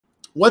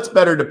What's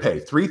better to pay,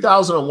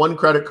 $3,000 on one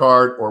credit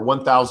card or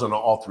 $1,000 on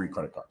all three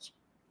credit cards?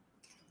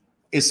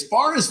 As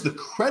far as the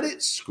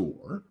credit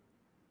score,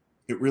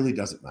 it really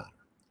doesn't matter,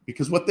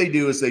 because what they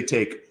do is they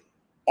take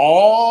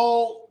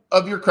all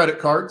of your credit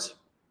cards,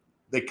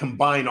 they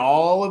combine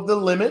all of the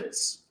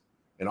limits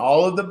and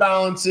all of the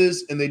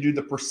balances, and they do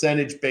the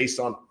percentage based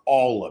on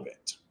all of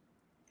it.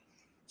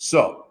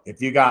 So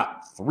if you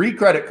got 3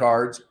 credit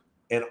cards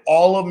and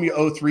all of them you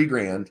owe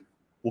 $3,000,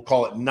 we'll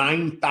call it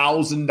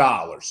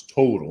 $9,000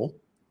 total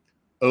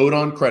owed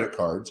on credit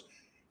cards,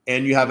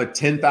 and you have a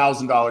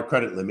 $10,000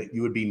 credit limit,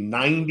 you would be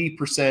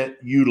 90%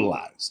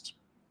 utilized.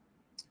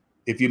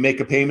 If you make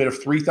a payment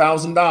of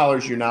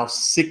 $3,000, you're now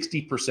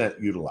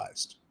 60%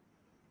 utilized.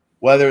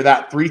 Whether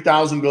that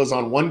 $3,000 goes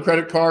on one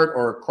credit card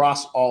or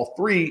across all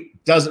 3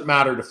 doesn't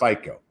matter to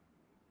FICO.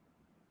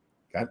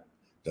 Okay?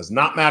 Does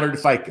not matter to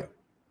FICO.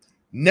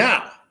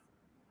 Now,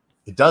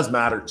 it does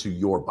matter to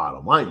your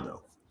bottom line,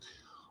 though.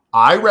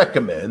 I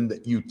recommend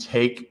that you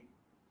take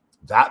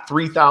that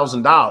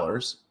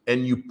 $3,000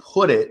 and you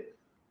put it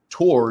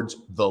towards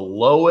the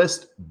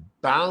lowest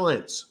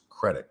balance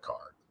credit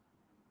card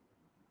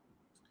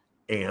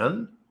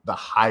and the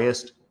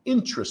highest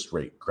interest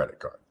rate credit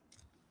card.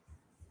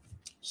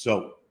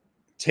 So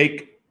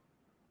take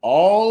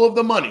all of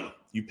the money,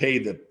 you pay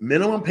the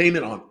minimum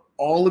payment on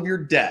all of your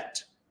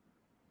debt.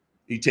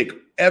 You take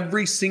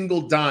every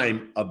single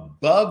dime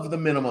above the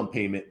minimum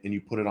payment and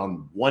you put it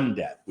on one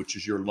debt, which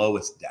is your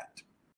lowest debt.